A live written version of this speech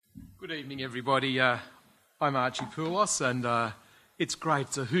Good evening, everybody. I'm Archie Poulos, and it's great.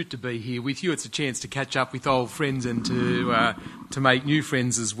 It's a hoot to be here with you. It's a chance to catch up with old friends and to make new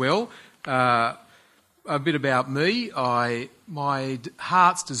friends as well. A bit about me. My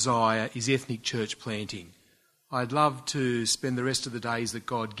heart's desire is ethnic church planting. I'd love to spend the rest of the days that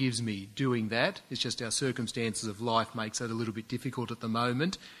God gives me doing that. It's just our circumstances of life makes that a little bit difficult at the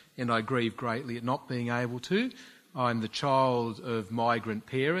moment, and I grieve greatly at not being able to. I'm the child of migrant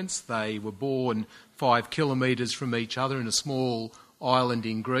parents. They were born 5 kilometres from each other in a small island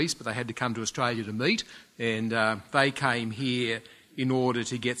in Greece, but they had to come to Australia to meet, and they came here in order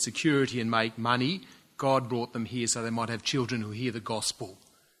to get security and make money. God brought them here so they might have children who hear the gospel.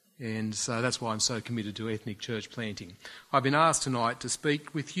 And so that's why I'm so committed to ethnic church planting. I've been asked tonight to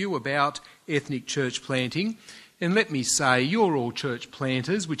speak with you about ethnic church planting. And let me say, you're all church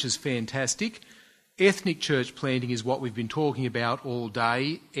planters, which is fantastic. Ethnic church planting is what we've been talking about all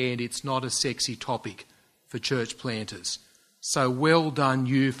day, and it's not a sexy topic for church planters. So well done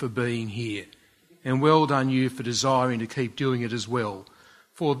you for being here, and well done you for desiring to keep doing it as well.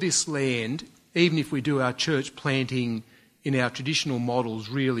 For this land, even if we do our church planting in our traditional models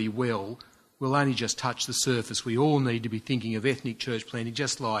really well, we'll only just touch the surface. We all need to be thinking of ethnic church planting,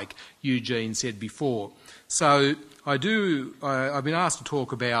 just like Eugene said before. So I've been asked to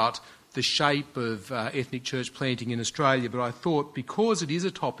talk about the shape of ethnic church planting in Australia, but I thought because it is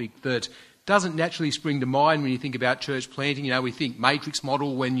a topic that doesn't naturally spring to mind when you think about church planting, we think matrix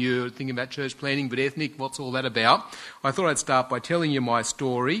model when you're thinking about church planting, but ethnic, what's all that about? I thought I'd start by telling you my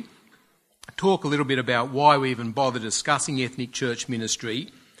story, talk a little bit about why we even bother discussing ethnic church ministry,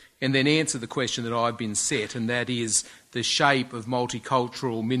 and then answer the question that I've been set, and that is the shape of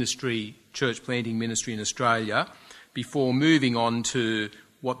multicultural ministry, church planting ministry in Australia, before moving on to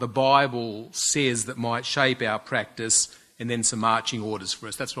what the Bible says that might shape our practice, and then some marching orders for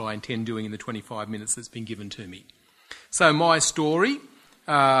us. That's what I intend doing in the 25 minutes that's been given to me. So my story,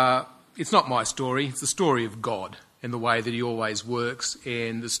 it's not my story, it's the story of God and the way that he always works,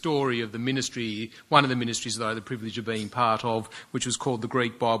 and the story of the ministry, one of the ministries that I had the privilege of being part of, which was called the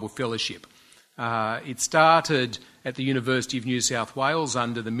Greek Bible Fellowship. It started at the University of New South Wales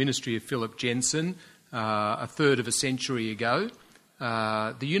under the ministry of Philip Jensen a third of a century ago.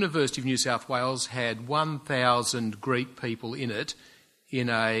 The University of New South Wales had 1,000 Greek people in it, in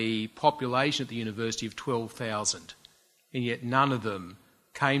a population at the university of 12,000. And yet none of them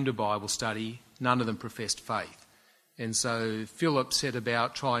came to Bible study, none of them professed faith. And so Philip set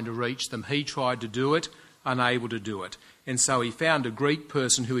about trying to reach them. He tried to do it, unable to do it. And so he found a Greek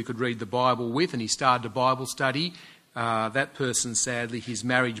person who he could read the Bible with, and he started a Bible study. That person, sadly, his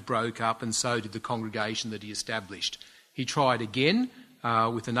marriage broke up, and so did the congregation that he established. He tried again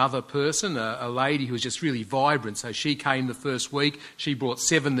with another person, a lady who was just really vibrant. So she came the first week, she brought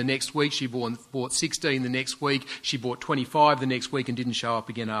 7 the next week, she brought 16 the next week, she brought 25 the next week and didn't show up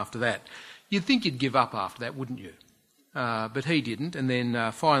again after that. You'd think you'd give up after that, wouldn't you? But he didn't, and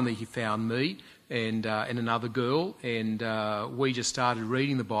then finally he found me and another girl, and we just started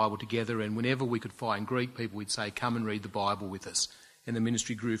reading the Bible together, and whenever we could find Greek people, we'd say, come and read the Bible with us. And the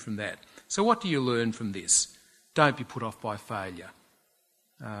ministry grew from that. So what do you learn from this? Don't be put off by failure.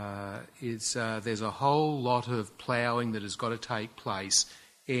 There's a whole lot of ploughing that has got to take place,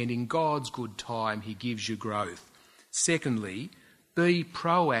 and in God's good time he gives you growth. Secondly, be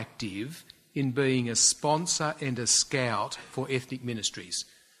proactive in being a sponsor and a scout for ethnic ministries.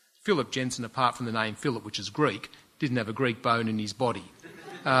 Philip Jensen, apart from the name Philip, which is Greek, didn't have a Greek bone in his body.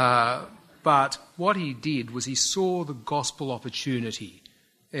 But what he did was he saw the gospel opportunity,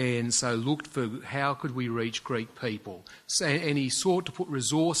 and so looked for how could we reach Greek people. And he sought to put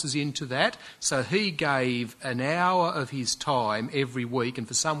resources into that. So he gave an hour of his time every week, and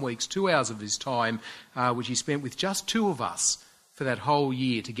for some weeks 2 hours of his time, which he spent with just 2 of us for that whole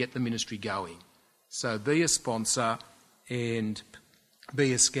year to get the ministry going. So be a sponsor and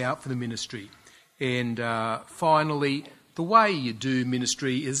be a scout for the ministry. And finally, the way you do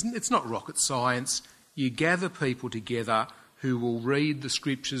ministry it's not rocket science. You gather people together who will read the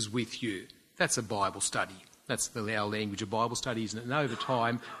scriptures with you. That's a Bible study. That's our language of Bible study, isn't it? And over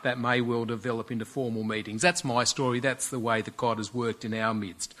time, that may well develop into formal meetings. That's my story. That's the way that God has worked in our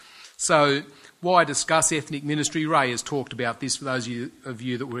midst. So why discuss ethnic ministry? Ray has talked about this for those of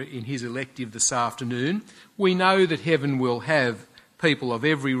you that were in his elective this afternoon. We know that heaven will have people of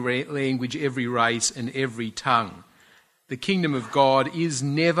every language, every race and every tongue. The kingdom of God is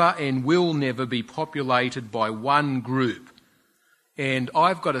never and will never be populated by one group. And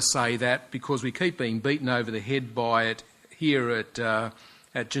I've got to say that because we keep being beaten over the head by it here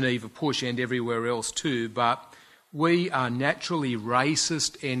at Geneva Push and everywhere else too, but we are naturally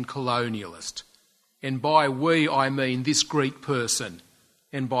racist and colonialist. And by we, I mean this Greek person.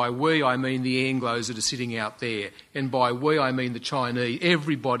 And by we, I mean the Anglos that are sitting out there. And by we, I mean the Chinese.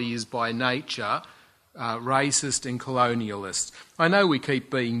 Everybody is by nature racist and colonialist. I know we keep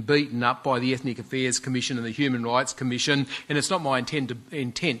being beaten up by the Ethnic Affairs Commission and the Human Rights Commission, and it's not my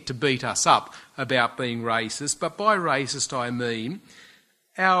intent to beat us up about being racist, but by racist I mean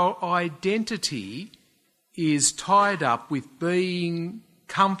our identity is tied up with being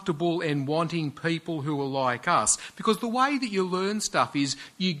comfortable and wanting people who are like us. Because the way that you learn stuff is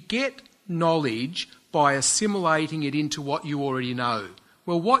you get knowledge by assimilating it into what you already know.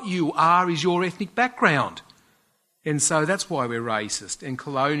 Well, what you are is your ethnic background. And so that's why we're racist and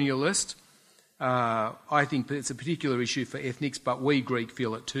colonialist. I think that it's a particular issue for ethnics, but we Greek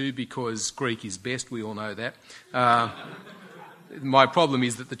feel it too because Greek is best, we all know that. My problem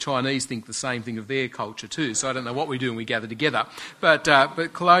is that the Chinese think the same thing of their culture too, so I don't know what we do when we gather together. But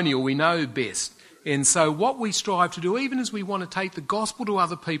colonial, we know best. And so what we strive to do, even as we want to take the gospel to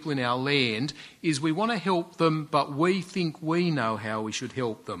other people in our land, is we want to help them, but we think we know how we should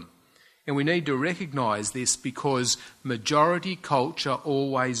help them. And we need to recognise this because majority culture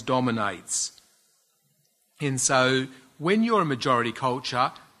always dominates. And so when you're a majority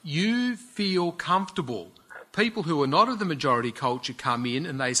culture, you feel comfortable. People who are not of the majority culture come in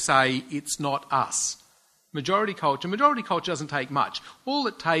and they say, it's not us. Majority culture doesn't take much. All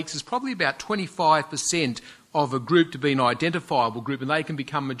it takes is probably about 25% of a group to be an identifiable group and they can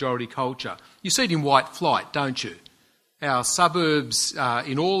become majority culture. You see it in white flight, don't you? Our suburbs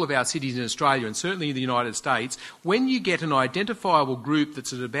in all of our cities in Australia and certainly in the United States, when you get an identifiable group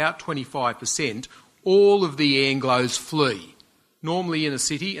that's at about 25%, all of the Anglos flee. Normally in a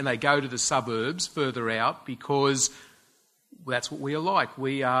city, and they go to the suburbs further out because that's what we are like.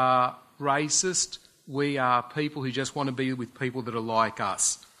 We are racist. We are people who just want to be with people that are like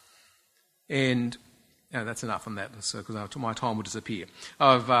us. And that's enough on that, because my time will disappear.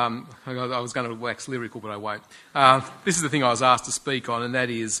 I was going to wax lyrical, but I won't. This is the thing I was asked to speak on, and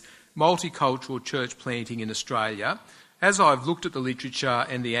that is multicultural church planting in Australia. As I've looked at the literature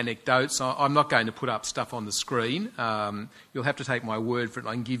and the anecdotes, I'm not going to put up stuff on the screen. You'll have to take my word for it.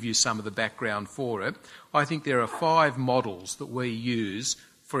 I can give you some of the background for it. I think there are 5 models that we use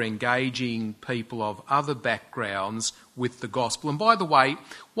for engaging people of other backgrounds with the gospel. And by the way,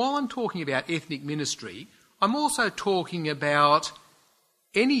 while I'm talking about ethnic ministry, I'm also talking about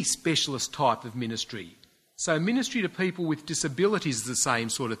any specialist type of ministry. So ministry to people with disabilities is the same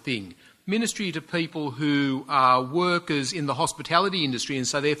sort of thing. Ministry to people who are workers in the hospitality industry and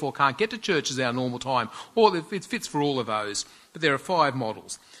so therefore can't get to churches at our normal time. Or it fits for all of those. But there are 5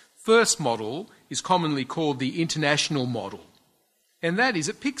 models. First model is commonly called the international model. And that is,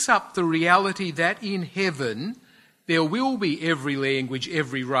 it picks up the reality that in heaven there will be every language,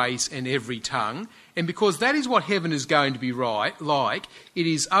 every race and every tongue. And because that is what heaven is going to be like, it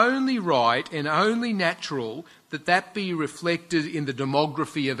is only right and only natural that that be reflected in the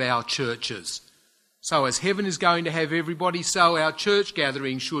demography of our churches. So as heaven is going to have everybody, so our church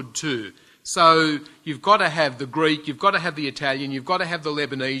gathering should too. So you've got to have the Greek, you've got to have the Italian, you've got to have the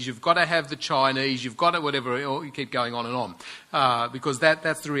Lebanese, you've got to have the Chinese, you've got to whatever, you keep going on and on, because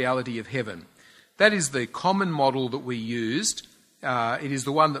that's the reality of heaven. That is the common model that we used. It is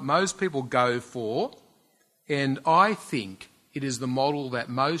the one that most people go for, and I think it is the model that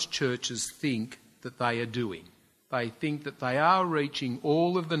most churches think that they are doing. They think that they are reaching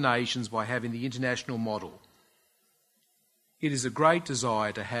all of the nations by having the international model. It is a great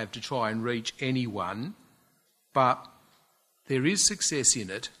desire to have to try and reach anyone, but there is success in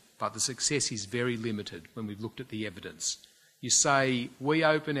it, but the success is very limited when we've looked at the evidence. You say, we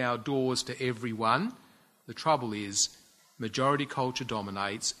open our doors to everyone. The trouble is, majority culture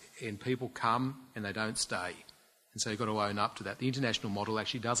dominates and people come and they don't stay. And so you've got to own up to that. The international model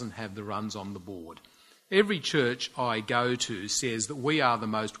actually doesn't have the runs on the board. Every church I go to says that we are the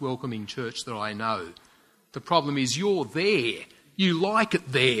most welcoming church that I know. The problem is you're there. You like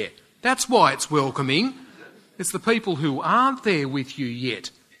it there. That's why it's welcoming. It's the people who aren't there with you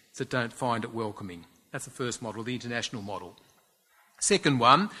yet that don't find it welcoming. That's the first model, the international model. Second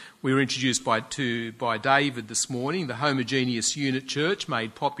one, we were introduced by David this morning, the homogeneous unit church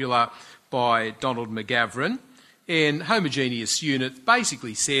made popular by Donald McGavran. And homogeneous unit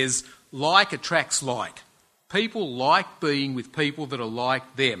basically says like attracts like. People like being with people that are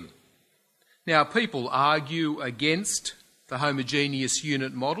like them. Now, people argue against the homogeneous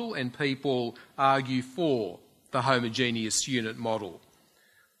unit model and people argue for the homogeneous unit model.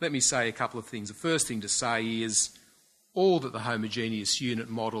 Let me say a couple of things. The first thing to say is all that the homogeneous unit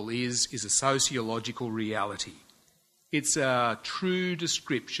model is a sociological reality. It's a true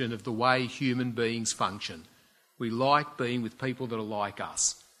description of the way human beings function. We like being with people that are like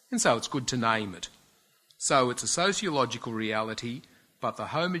us, and so it's good to name it. So it's a sociological reality, but the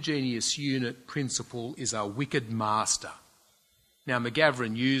homogeneous unit principle is a wicked master. Now,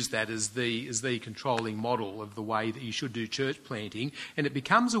 McGavran used that as the controlling model of the way that you should do church planting, and it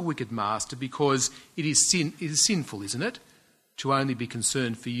becomes a wicked master because it is sinful, isn't it, to only be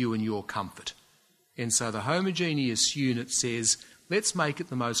concerned for you and your comfort. And so the homogeneous unit says, let's make it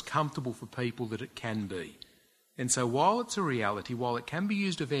the most comfortable for people that it can be. And so while it's a reality, while it can be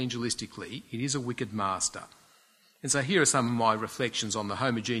used evangelistically, it is a wicked master. And so here are some of my reflections on the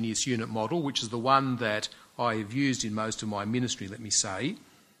homogeneous unit model, which is the one that I have used in most of my ministry, let me say.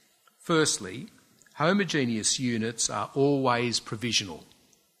 Firstly, homogeneous units are always provisional.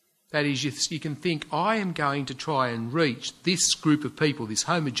 That is, you can think, I am going to try and reach this group of people, this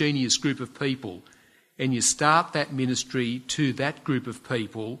homogeneous group of people, and you start that ministry to that group of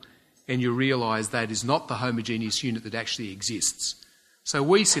people and you realise that is not the homogeneous unit that actually exists. So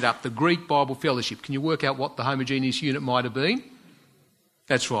we set up the Greek Bible Fellowship. Can you work out what the homogeneous unit might have been?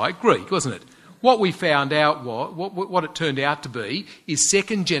 That's right, Greek, wasn't it? What we found out, what it turned out to be, is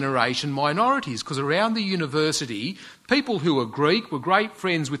second-generation minorities, because around the university, people who were Greek were great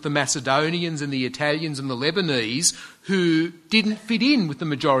friends with the Macedonians and the Italians and the Lebanese who didn't fit in with the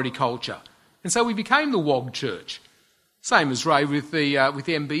majority culture. And so we became the WOG Church. Same as Ray with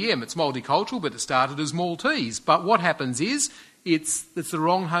MBM. It's multicultural, but it started as Maltese. But what happens is it's the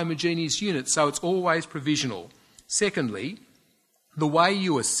wrong homogeneous unit, so it's always provisional. Secondly, the way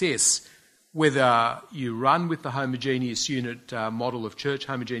you assess whether you run with the homogeneous unit model of church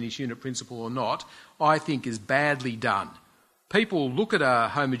homogeneous unit principle or not, I think is badly done. People look at a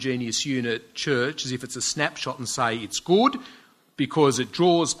homogeneous unit church as if it's a snapshot and say it's good because it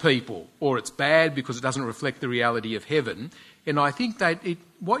draws people, or it's bad because it doesn't reflect the reality of heaven. And I think that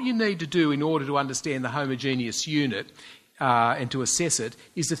what you need to do in order to understand the homogeneous unit and to assess it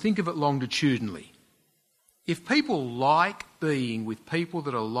is to think of it longitudinally. If people like being with people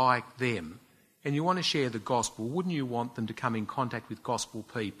that are like them, and you want to share the gospel, wouldn't you want them to come in contact with gospel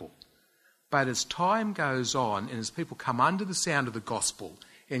people? But as time goes on, and as people come under the sound of the gospel,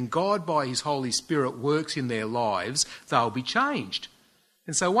 and God by his Holy Spirit works in their lives, they'll be changed.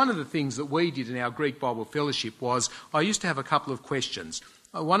 And so one of the things that we did in our Greek Bible Fellowship was, I used to have a couple of questions.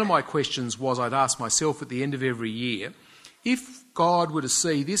 One of my questions was, I'd ask myself at the end of every year, if God were to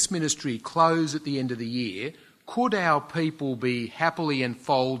see this ministry close at the end of the year, could our people be happily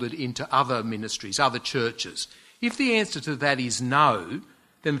enfolded into other ministries, other churches? If the answer to that is no,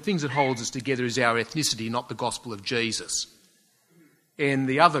 then the things that holds us together is our ethnicity, not the gospel of Jesus. And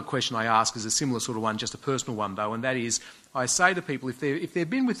the other question I ask is a similar sort of one, just a personal one though, and that is, I say to people, if they've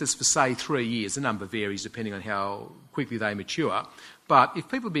been with us for, say, 3 years, the number varies depending on how quickly they mature, but if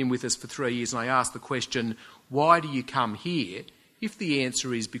people have been with us for 3 years and I ask the question, why do you come here? If the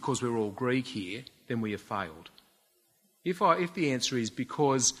answer is because we're all Greek here, then we have failed. If the answer is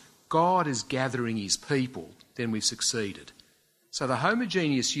because God is gathering his people, then we've succeeded. So the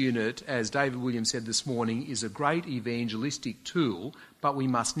homogeneous unit, as David Williams said this morning, is a great evangelistic tool, but we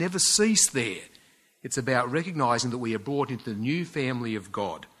must never cease there. It's about recognising that we are brought into the new family of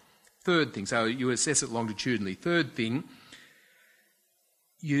God. Third thing, so you assess it longitudinally. Third thing,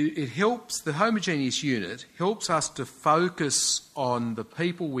 the homogeneous unit helps us to focus on the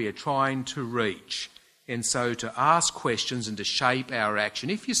people we are trying to reach, and so to ask questions and to shape our action.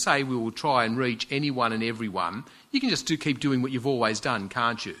 If you say we will try and reach anyone and everyone, you can just keep doing what you've always done,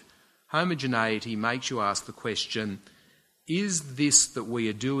 can't you? Homogeneity makes you ask the question, is this that we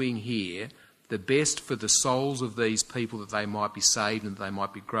are doing here the best for the souls of these people, that they might be saved and that they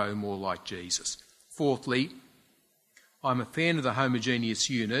might grow more like Jesus? Fourthly, I'm a fan of the homogeneous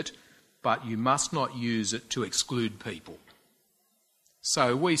unit, but you must not use it to exclude people.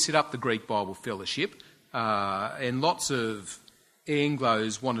 So we set up the Greek Bible Fellowship, and lots of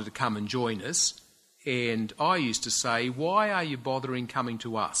Anglos wanted to come and join us, and I used to say, why are you bothering coming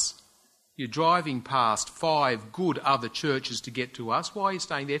to us? You're driving past 5 good other churches to get to us. Why are you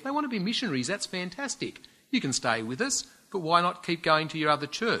staying there? If they want to be missionaries, that's fantastic. You can stay with us, but why not keep going to your other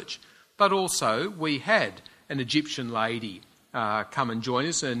church? But also, we had an Egyptian lady come and join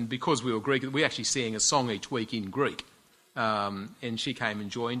us, and because we were Greek, we actually sang a song each week in Greek. And she came and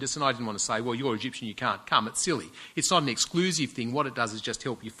joined us, and I didn't want to say, well, you're Egyptian, you can't come. It's silly. It's not an exclusive thing. What it does is just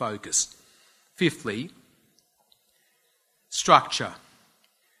help you focus. Fifthly, structure.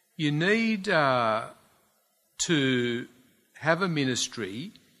 You need to have a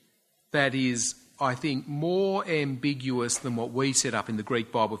ministry that is, I think, more ambiguous than what we set up in the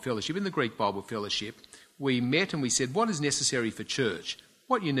Greek Bible Fellowship. In the Greek Bible Fellowship, we met and we said, what is necessary for church?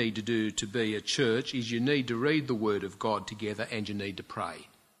 What you need to do to be a church is you need to read the Word of God together and you need to pray.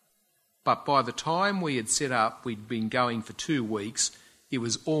 But by the time we had set up, we'd been going for 2 weeks, it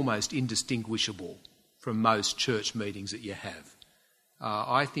was almost indistinguishable from most church meetings that you have.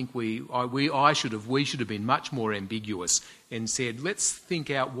 I think we should have been much more ambiguous and said, let's think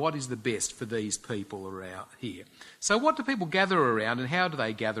out what is the best for these people around here. So what do people gather around and how do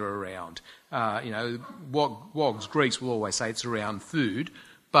they gather around? Wogs, Greeks will always say it's around food,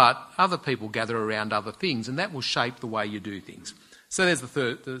 but other people gather around other things and that will shape the way you do things. So there's the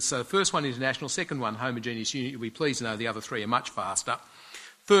third. So the first one, international. Second one, homogeneous unity. You'll be pleased to know the other 3 are much faster.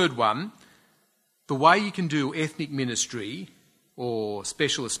 Third one, the way you can do ethnic ministry or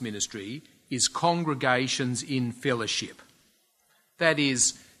specialist ministry is congregations in fellowship. That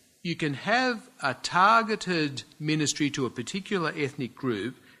is, you can have a targeted ministry to a particular ethnic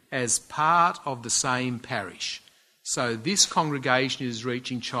group as part of the same parish. So this congregation is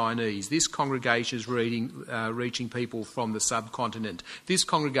reaching Chinese, this congregation is reaching people from the subcontinent, this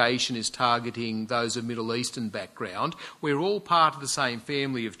congregation is targeting those of Middle Eastern background. We're all part of the same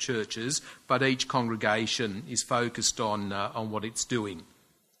family of churches, but each congregation is focused on what it's doing.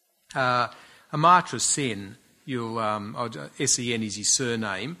 Amartya Sen, Sen is his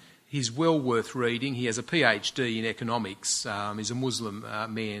surname. He's well worth reading. He has a PhD in economics. He's a Muslim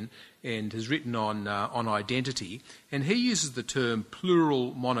man and has written on identity. And he uses the term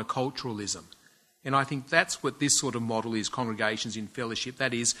plural monoculturalism. And I think that's what this sort of model is, congregations in fellowship.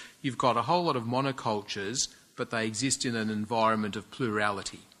 That is, you've got a whole lot of monocultures, but they exist in an environment of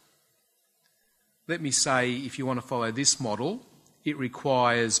plurality. Let me say, if you want to follow this model, it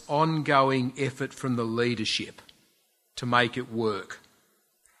requires ongoing effort from the leadership to make it work.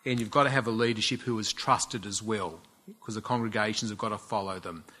 And you've got to have a leadership who is trusted as well, because the congregations have got to follow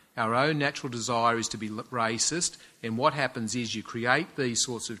them. Our own natural desire is to be racist, and what happens is you create these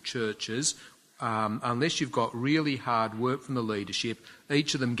sorts of churches, unless you've got really hard work from the leadership,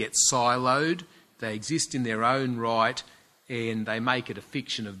 each of them gets siloed, they exist in their own right, and they make it a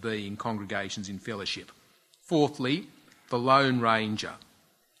fiction of being congregations in fellowship. Fourthly, the Lone Ranger.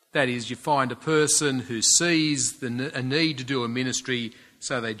 That is, you find a person who sees a need to do a ministry,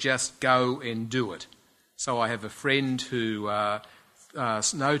 so they just go and do it. So I have a friend who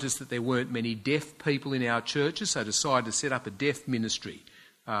noticed that there weren't many deaf people in our churches, so decided to set up a deaf ministry.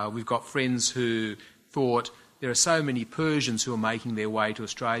 We've got friends who thought, there are so many Persians who are making their way to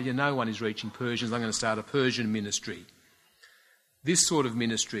Australia, no one is reaching Persians, I'm going to start a Persian ministry. This sort of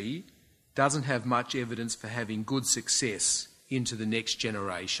ministry doesn't have much evidence for having good success into the next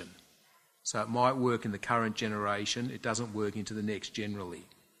generation. So it might work in the current generation, it doesn't work into the next generally.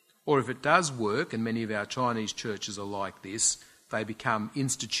 Or if it does work, and many of our Chinese churches are like this, they become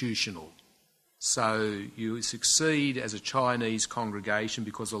institutional. So you succeed as a Chinese congregation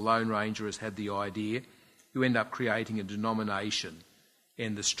because the Lone Ranger has had the idea. You end up creating a denomination,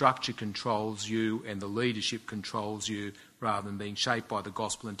 and the structure controls you and the leadership controls you rather than being shaped by the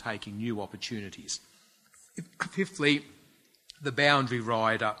gospel and taking new opportunities. Fifthly, the boundary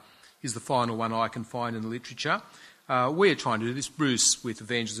rider is the final one I can find in the literature. We're trying to do this. Bruce, with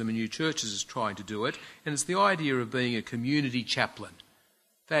Evangelism and New Churches, is trying to do it. And it's the idea of being a community chaplain.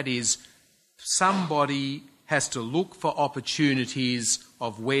 That is, somebody has to look for opportunities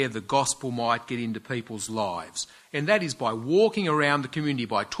of where the gospel might get into people's lives. And that is by walking around the community,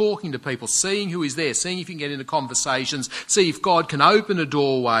 by talking to people, seeing who is there, seeing if you can get into conversations, see if God can open a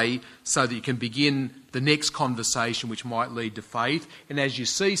doorway so that you can begin the next conversation which might lead to faith. And as you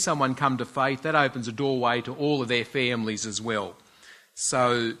see someone come to faith, that opens a doorway to all of their families as well.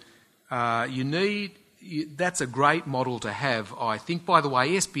 So that's a great model to have, I think. By the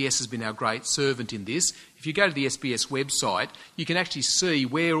way, SBS has been our great servant in this. If you go to the SBS website, you can actually see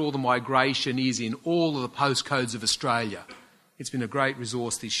where all the migration is in all of the postcodes of Australia. It's been a great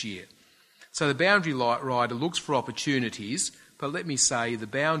resource this year. So the boundary rider looks for opportunities, but let me say the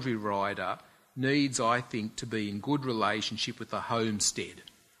boundary rider needs, I think, to be in good relationship with the homestead.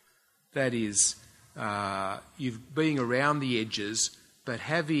 That is, being around the edges, but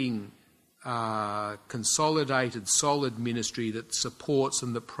having consolidated, solid ministry that supports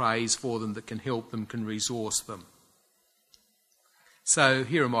them, that prays for them, that can help them, can resource them. So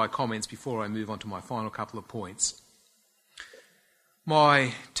here are my comments before I move on to my final couple of points.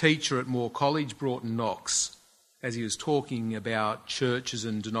 My teacher at Moore College, Broughton Knox, as he was talking about churches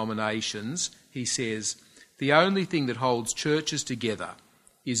and denominations, he says, the only thing that holds churches together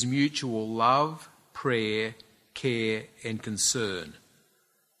is mutual love, prayer, care and concern.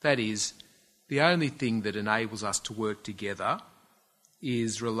 That is, the only thing that enables us to work together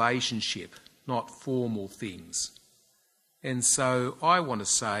is relationship not formal things. And so I want to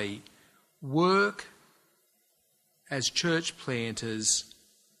say, work as church planters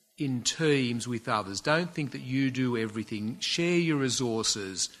in teams with others. Don't think that you do everything. Share your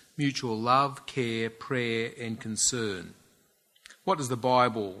resources, mutual love, care, prayer and concern. What does the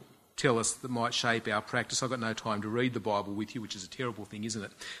Bible tell us that might shape our practice? I've got no time to read the Bible with you, which is a terrible thing, isn't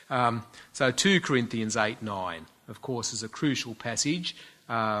it? So 2 Corinthians 8:9, of course, is a crucial passage.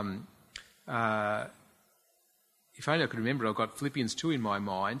 If only I could remember, I've got Philippians 2 in my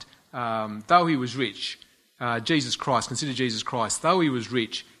mind. Though he was rich, Jesus Christ, consider Jesus Christ, though he was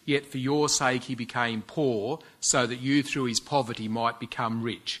rich, yet for your sake he became poor, so that you through his poverty might become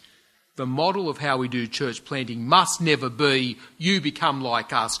rich. The model of how we do church planting must never be, you become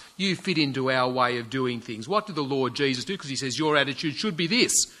like us, you fit into our way of doing things. What did the Lord Jesus do? Because he says your attitude should be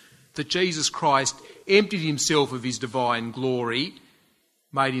this, that Jesus Christ emptied himself of his divine glory,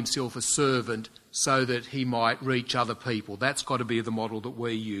 made himself a servant so that he might reach other people. That's got to be the model that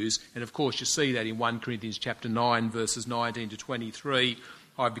we use. And of course you see that in 1 Corinthians chapter 9 verses 19 to 23.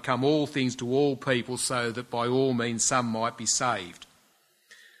 I've become all things to all people so that by all means some might be saved.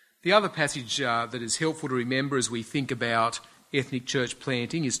 The other passage that is helpful to remember as we think about ethnic church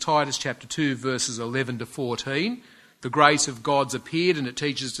planting is Titus chapter 2 verses 11 to 14. The grace of God's appeared and it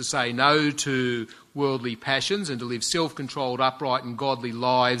teaches to say no to worldly passions and to live self-controlled, upright and godly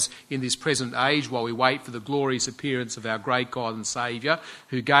lives in this present age while we wait for the glorious appearance of our great God and Saviour,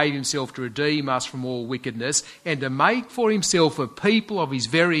 who gave himself to redeem us from all wickedness and to make for himself a people of his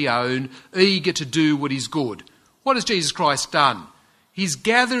very own, eager to do what is good. What has Jesus Christ done? He's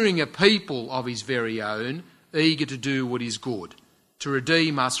gathering a people of his very own, eager to do what is good, to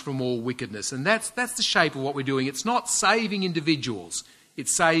redeem us from all wickedness. And that's the shape of what we're doing. It's not saving individuals,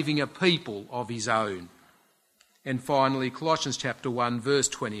 it's saving a people of his own. And finally, Colossians chapter 1 verse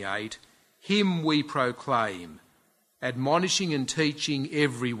 28, him we proclaim, admonishing and teaching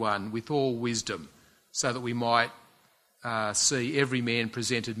everyone with all wisdom, so that we might see every man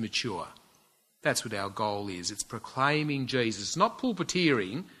presented mature. That's what our goal is. It's proclaiming Jesus. It's not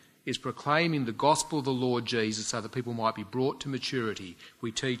pulpiteering. It's proclaiming the gospel of the Lord Jesus so that people might be brought to maturity.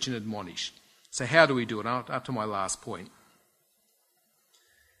 We teach and admonish. So how do we do it? Up to my last point.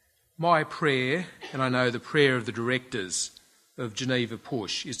 My prayer, and I know the prayer of the directors of Geneva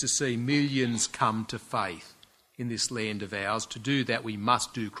Push, is to see millions come to faith in this land of ours. To do that, we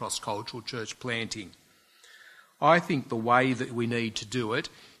must do cross-cultural church planting. I think the way that we need to do it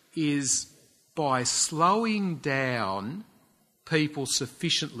is by slowing down people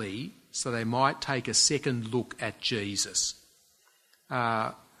sufficiently so they might take a second look at Jesus.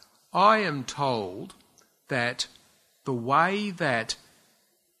 I am told that the way that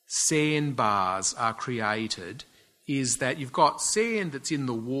sandbars are created is that you've got sand that's in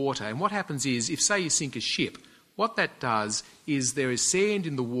the water, and what happens is, if say you sink a ship, what that does is there is sand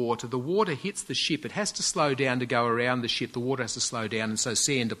in the water hits the ship, it has to slow down to go around the ship, the water has to slow down, and so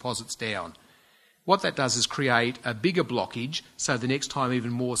sand deposits down. What that does is create a bigger blockage, so the next time even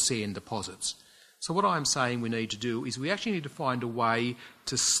more sand deposits. So what I'm saying we need to do is we actually need to find a way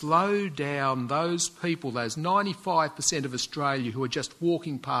to slow down those people, those 95% of Australia who are just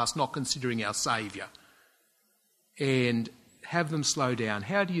walking past, not considering our Saviour, and have them slow down.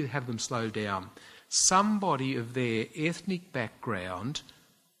 How do you have them slow down? Somebody of their ethnic background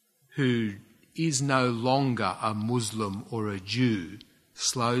who is no longer a Muslim or a Jew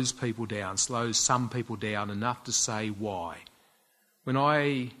slows people down, slows some people down enough to say why. When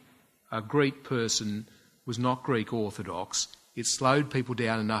a Greek person was not Greek Orthodox, it slowed people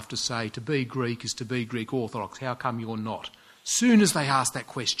down enough to say to be Greek is to be Greek Orthodox, how come you're not? Soon as they ask that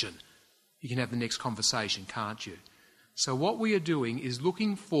question, you can have the next conversation, can't you? So what we are doing is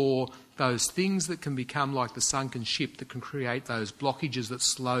looking for those things that can become like the sunken ship that can create those blockages that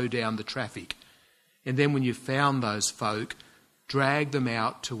slow down the traffic. And then when you've found those folk, drag them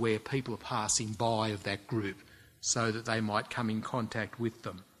out to where people are passing by of that group so that they might come in contact with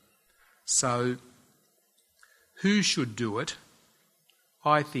them. So who should do it?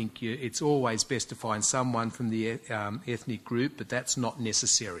 I think it's always best to find someone from the ethnic group, but that's not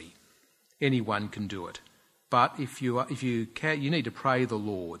necessary. Anyone can do it. But if you need to pray the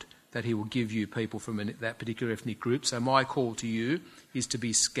Lord that he will give you people from that particular ethnic group. So my call to you is to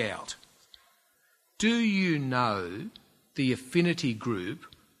be scout. Do you know the affinity group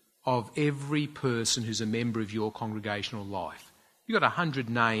of every person who's a member of your congregational life? You've got 100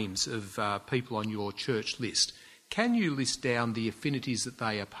 names of people on your church list. Can you list down the affinities that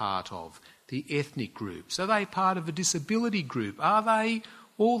they are part of? The ethnic groups? Are they part of a disability group? Are they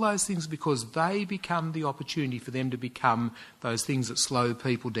all those things? Because they become the opportunity for them to become those things that slow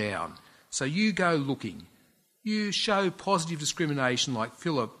people down. So you go looking. You show positive discrimination like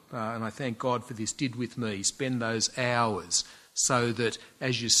Philip, and I thank God for this, did with me. Spend those hours so that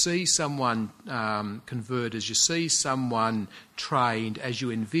as you see someone convert, as you see someone trained, as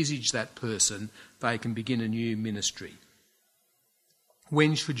you envisage that person, they can begin a new ministry.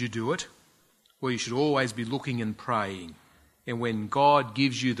 When should you do it? Well, you should always be looking and praying. And when God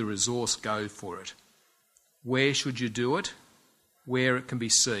gives you the resource, go for it. Where should you do it? Where it can be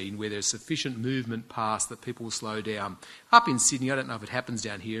seen, where there's sufficient movement past that people will slow down. Up in Sydney, I don't know if it happens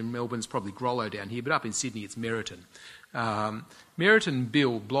down here, in Melbourne it's probably Grollo down here, but up in Sydney it's Meriton. Meriton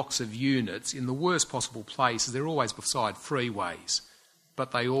build blocks of units in the worst possible places. They're always beside freeways,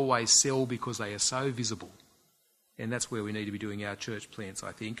 but they always sell because they are so visible. And that's where we need to be doing our church plants,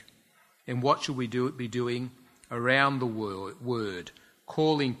 I think. And what should we be doing? Around the word,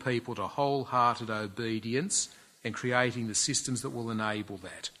 calling people to wholehearted obedience and creating the systems that will enable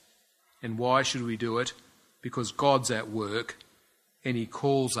that. And why should we do it? Because God's at work and he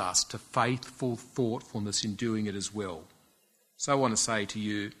calls us to faithful thoughtfulness in doing it as well. So I want to say to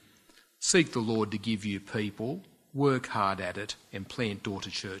you, seek the Lord to give you people, work hard at it and plant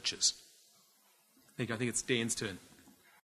daughter churches. I think it's Dan's turn.